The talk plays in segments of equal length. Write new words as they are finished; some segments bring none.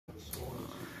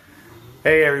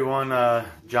Hey everyone,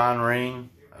 John Ring,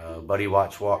 Buddy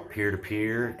Watch Walk Peer to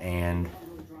Peer, and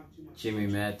Jimmy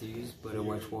Matthews, Buddy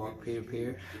Watch Walk Pier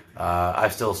Pier. I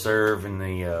still serve in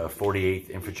the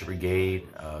 48th Infantry Brigade,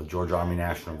 Georgia Army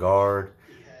National Guard,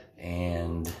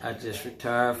 and I just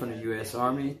retired from the U.S.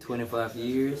 Army, 25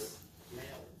 years.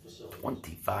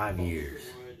 25 years.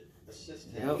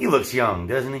 Yep. He looks young,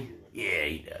 doesn't he? Yeah,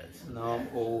 he does. No, I'm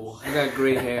old. I got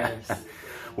gray hairs.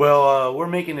 Well, we're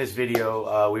making this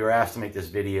video. We were asked to make this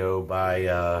video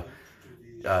by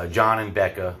John and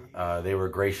Becca. They were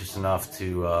gracious enough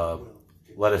to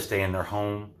let us stay in their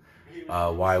home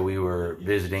while we were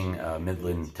visiting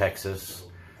Midland, Texas.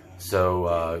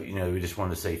 So, you know, we just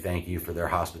wanted to say thank you for their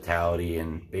hospitality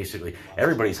and basically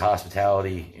everybody's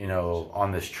hospitality, you know,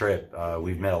 on this trip.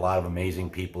 We've met a lot of amazing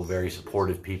people, very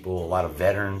supportive people, a lot of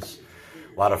veterans,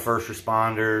 a lot of first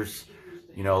responders,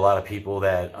 you know, a lot of people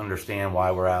that understand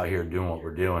why we're out here doing what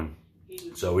we're doing.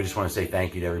 So we just want to say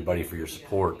thank you to everybody for your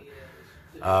support.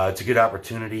 It's a good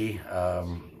opportunity.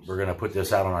 We're going to put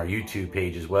this out on our YouTube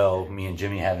page as well. Me and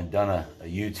Jimmy haven't done a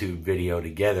YouTube video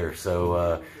together,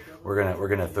 so we're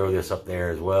gonna throw this up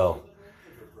there as well.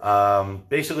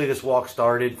 Basically, this walk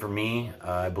started for me.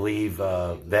 I believe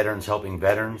veterans helping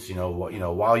veterans. You know,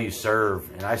 while you serve,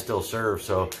 and I still serve,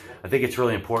 so I think it's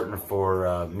really important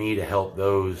for me to help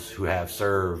those who have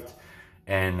served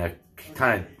and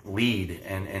kind of lead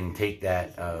and take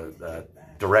that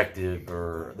directive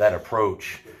or that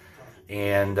approach.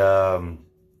 And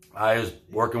I was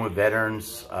working with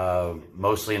veterans,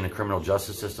 mostly in the criminal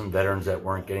justice system, veterans that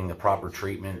weren't getting the proper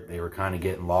treatment. They were kind of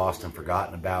getting lost and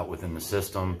forgotten about within the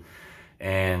system.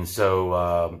 And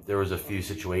so there was a few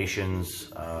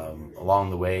situations along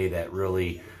the way that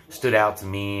really stood out to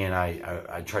me, and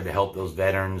I tried to help those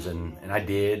veterans, and I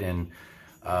did. And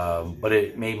but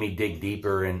it made me dig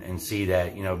deeper and see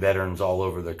that, you know, veterans all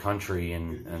over the country,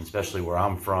 and especially where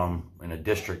I'm from, in a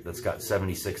district that's got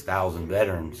 76,000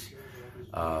 veterans,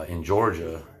 in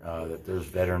Georgia, that there's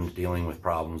veterans dealing with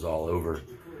problems all over.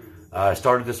 I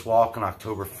started this walk on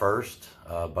October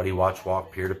 1st, Buddy Watch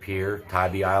Walk Peer to Peer,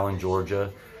 Tybee Island, Georgia,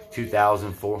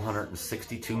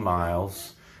 2,462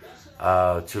 miles,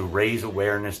 to raise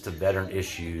awareness to veteran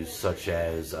issues such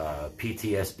as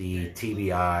PTSD,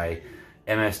 TBI,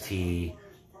 MST,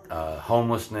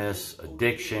 homelessness,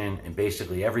 addiction, and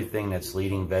basically everything that's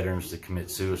leading veterans to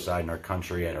commit suicide in our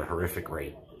country at a horrific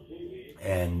rate.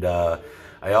 And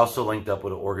I also linked up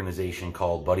with an organization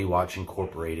called Buddy Watch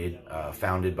Incorporated,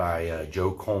 founded by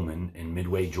Joe Coleman in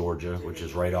Midway, Georgia, which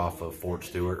is right off of Fort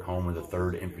Stewart, home of the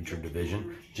 3rd Infantry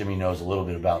Division. Jimmy knows a little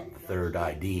bit about the 3rd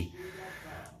ID.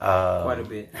 Quite a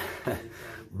bit.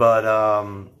 But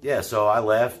yeah, so I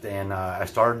left and I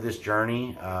started this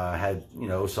journey. I had, you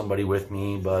know, somebody with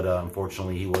me, but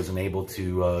unfortunately he wasn't able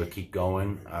to keep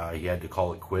going. He had to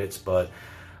call it quits, but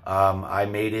I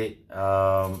made it.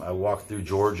 I walked through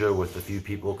Georgia with a few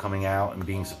people coming out and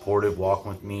being supportive,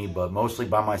 walking with me, but mostly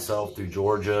by myself through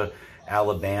Georgia,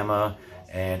 Alabama,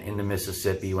 and into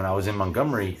Mississippi. When I was in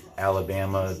Montgomery,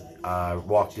 Alabama, I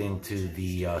walked into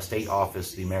the state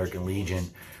office, the American Legion,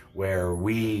 where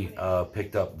we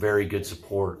picked up very good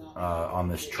support on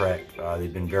this trek.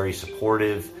 They've been very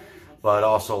supportive, but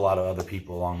also a lot of other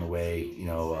people along the way, you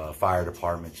know, fire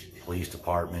departments, police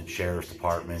departments, sheriff's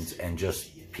departments, and just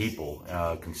people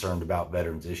concerned about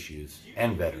veterans issues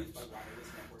and veterans.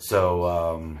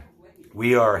 So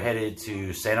we are headed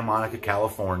to Santa Monica,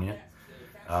 California.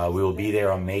 We will be there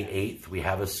on May 8th. We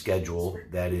have a schedule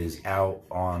that is out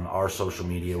on our social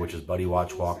media, which is Buddy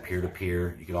Watch Walk Peer to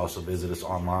Peer. You can also visit us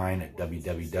online at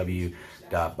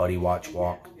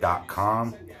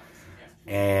www.buddywatchwalk.com.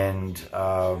 And,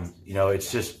 you know,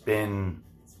 it's just been,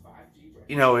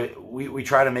 you know, we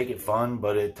try to make it fun,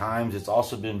 but at times it's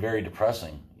also been very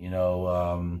depressing. You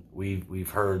know, we've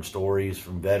heard stories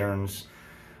from veterans,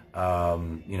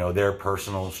 you know, their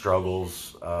personal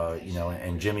struggles, you know,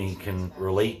 and Jimmy can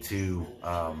relate to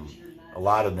a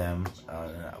lot of them.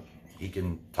 He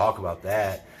can talk about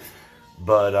that,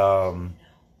 but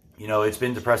you know, it's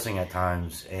been depressing at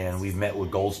times, and we've met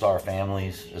with Gold Star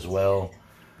families as well.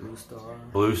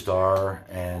 Blue Star,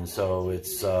 and so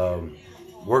it's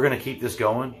we're gonna keep this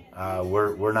going.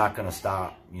 We're not gonna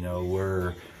stop. You know,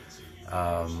 we're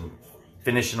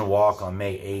finishing the walk on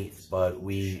May 8th, but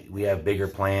we have bigger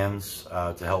plans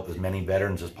to help as many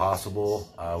veterans as possible.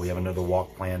 We have another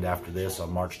walk planned after this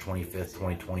on March 25th,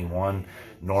 2021,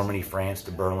 Normandy, France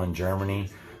to Berlin, Germany,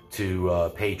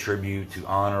 to pay tribute, to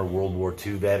honor World War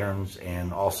II veterans,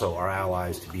 and also our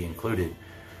allies to be included.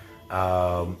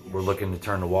 We're looking to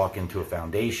turn the walk into a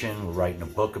foundation. We're writing a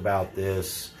book about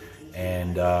this,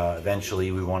 And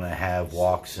eventually we want to have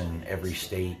walks in every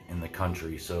state in the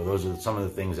country. So those are some of the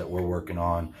things that we're working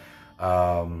on.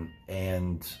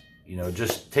 And, you know,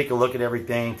 just take a look at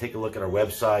everything. Take a look at our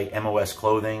website, MOS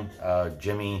Clothing.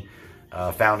 Jimmy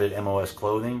founded MOS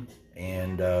Clothing.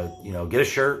 And, you know, get a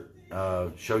shirt.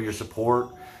 Show your support.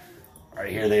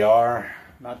 Right here they are.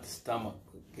 Not the stomach.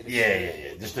 Get a shirt.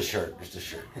 Yeah. Just a shirt. Just a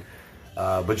shirt.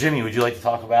 But Jimmy, would you like to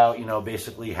talk about, you know,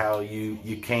 basically how you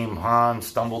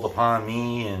stumbled upon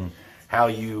me, and how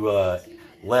you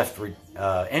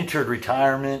entered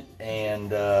retirement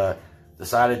and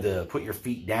decided to put your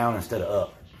feet down instead of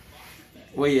up?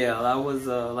 Well, yeah, I was,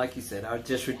 like you said, I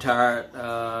just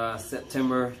retired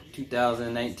September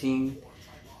 2019,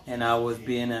 and I was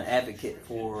being an advocate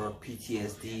for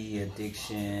PTSD,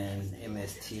 addiction,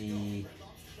 MST,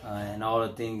 and all the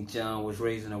things John was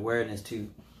raising awareness to.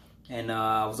 And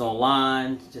I was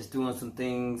online just doing some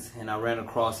things, and I ran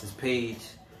across his page.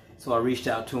 So I reached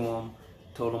out to him,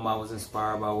 told him I was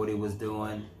inspired by what he was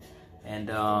doing, and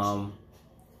I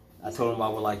told him I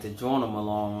would like to join him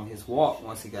along his walk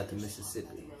once he got to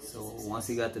Mississippi. So once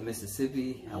he got to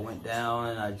Mississippi, I went down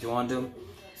and I joined him.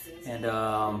 And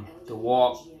the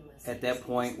walk at that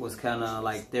point was kind of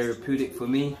like therapeutic for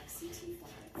me,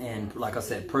 and like I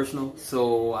said, personal.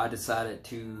 So I decided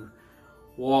to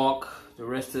walk the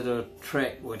rest of the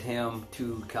trek with him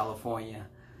to California.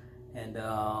 And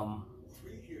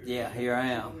yeah, here I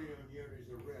am.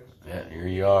 Yeah, here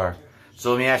you are.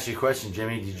 So let me ask you a question,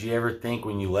 Jimmy. Did you ever think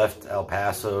when you left El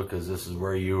Paso, because this is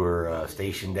where you were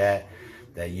stationed at,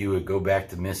 that you would go back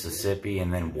to Mississippi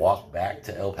and then walk back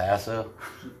to El Paso?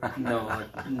 No,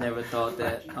 I never thought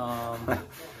that.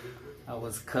 I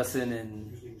was cussing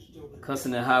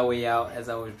the highway out as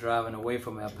I was driving away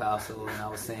from El Paso, and I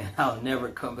was saying I'll never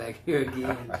come back here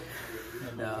again.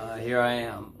 And here I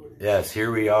am. Yes,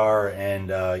 here we are. And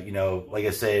you know, like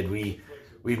I said,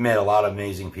 we've met a lot of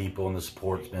amazing people, and the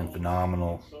support's been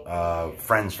phenomenal.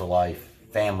 Friends for life,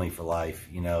 family for life.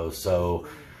 You know, so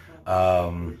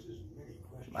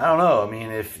I don't know. I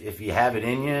mean, if you have it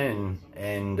in you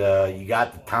and you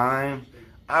got the time,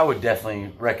 I would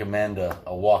definitely recommend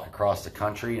a walk across the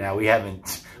country. Now we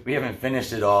haven't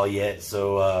finished it all yet,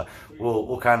 so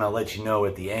we'll kind of let you know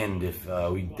at the end if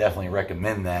we definitely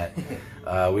recommend that.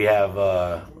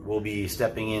 We'll be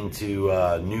stepping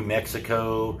into New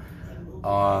Mexico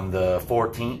on the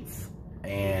 14th,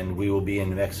 and we will be in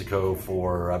New Mexico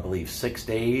for, I believe, 6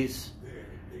 days.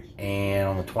 And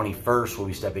on the 21st, we'll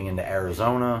be stepping into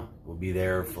Arizona. We'll be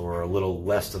there for a little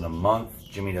less than a month.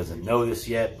 Jimmy doesn't know this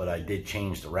yet, but I did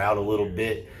change the route a little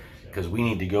bit because we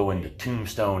need to go into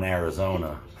Tombstone,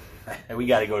 Arizona. And we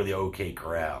got to go to the OK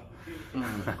Corral.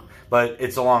 But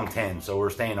it's along 10, so we're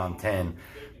staying on 10.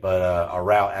 But our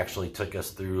route actually took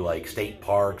us through like state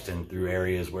parks and through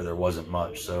areas where there wasn't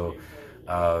much. So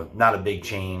not a big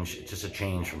change. It's just a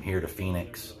change from here to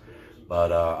Phoenix.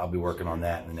 But I'll be working on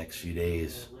that in the next few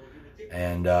days.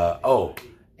 And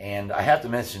and I have to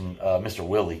mention Mr.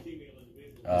 Willie.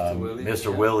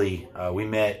 Mr. Willie, we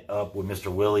met up with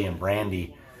Mr. Willie and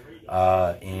Brandy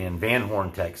in Van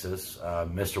Horn, Texas.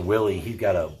 Mr. Willie, he's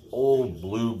got an old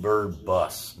Bluebird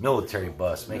bus, military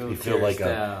bus. Makes me feel like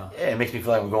it makes me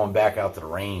feel like I'm going back out to the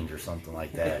range or something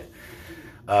like that.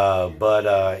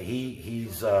 But he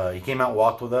came out and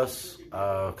walked with us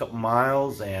a couple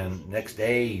miles, and next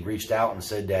day he reached out and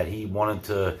said that he wanted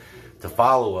to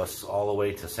follow us all the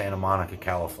way to Santa Monica,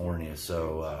 California.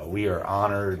 So we are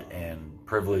honored and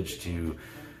privileged to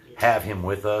have him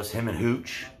with us, him and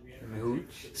Hooch.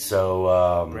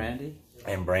 So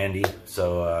Brandy.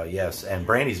 So yes, and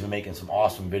Brandy's been making some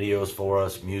awesome videos for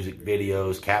us, music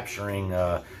videos, capturing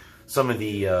some of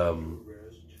the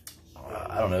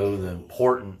I don't know, the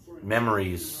important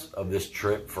memories of this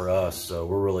trip for us. So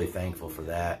we're really thankful for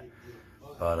that.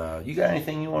 But you got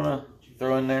anything you want to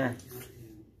throw in there?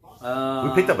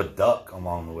 We picked up a duck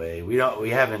along the way. We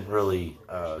haven't really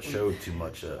showed too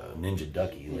much Ninja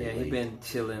Ducky lately. Yeah, he's been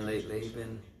chilling lately. He's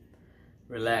been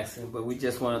relaxing. But we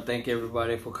just want to thank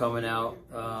everybody for coming out,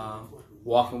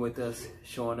 walking with us,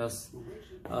 showing us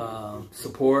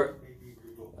support,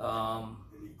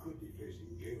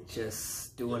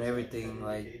 just doing everything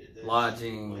like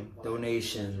lodging,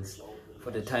 donations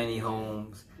for the tiny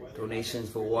homes, donations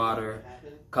for water,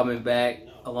 coming back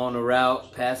along the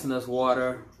route, passing us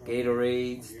water,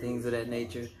 Gatorades, things of that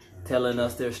nature, telling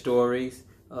us their stories.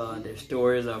 Their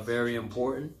stories are very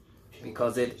important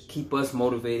because it keep us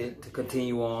motivated to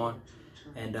continue on,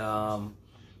 and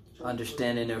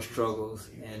understanding their struggles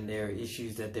and their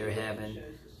issues that they're having.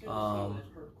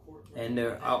 And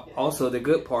there are also the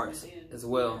good parts as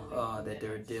well, that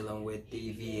they're dealing with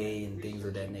the VA and things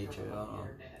of that nature.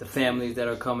 The families that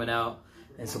are coming out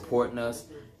and supporting us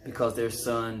because their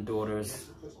son, daughters,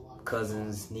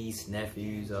 cousins, niece,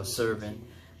 nephews are serving,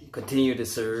 continue to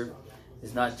serve.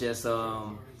 It's not just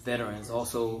veterans,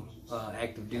 also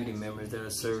active duty members that are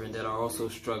serving that are also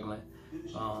struggling.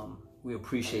 We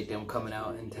appreciate them coming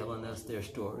out and telling us their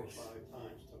stories.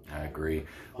 I agree.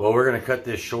 Well, we're going to cut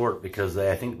this short because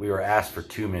I think we were asked for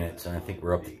 2 minutes, and I think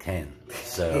we're up to 10.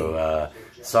 So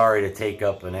sorry to take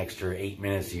up an extra 8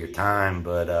 minutes of your time,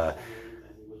 but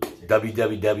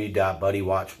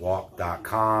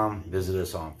www.buddywatchwalk.com. Visit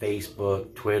us on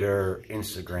Facebook, Twitter,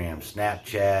 Instagram,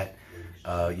 Snapchat.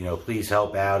 You know, please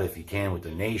help out if you can with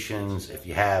donations. If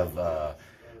you have,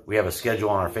 we have a schedule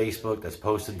on our Facebook that's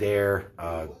posted there.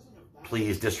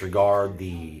 Please disregard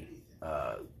the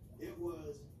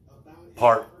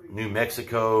part New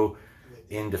Mexico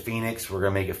into Phoenix. We're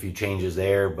going to make a few changes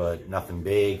there, but nothing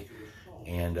big.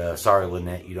 And sorry,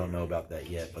 Lynette, you don't know about that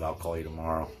yet, but I'll call you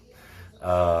tomorrow.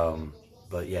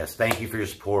 But yes, thank you for your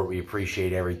support. We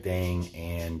appreciate everything.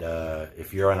 And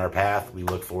if you're on our path, we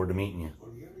look forward to meeting you.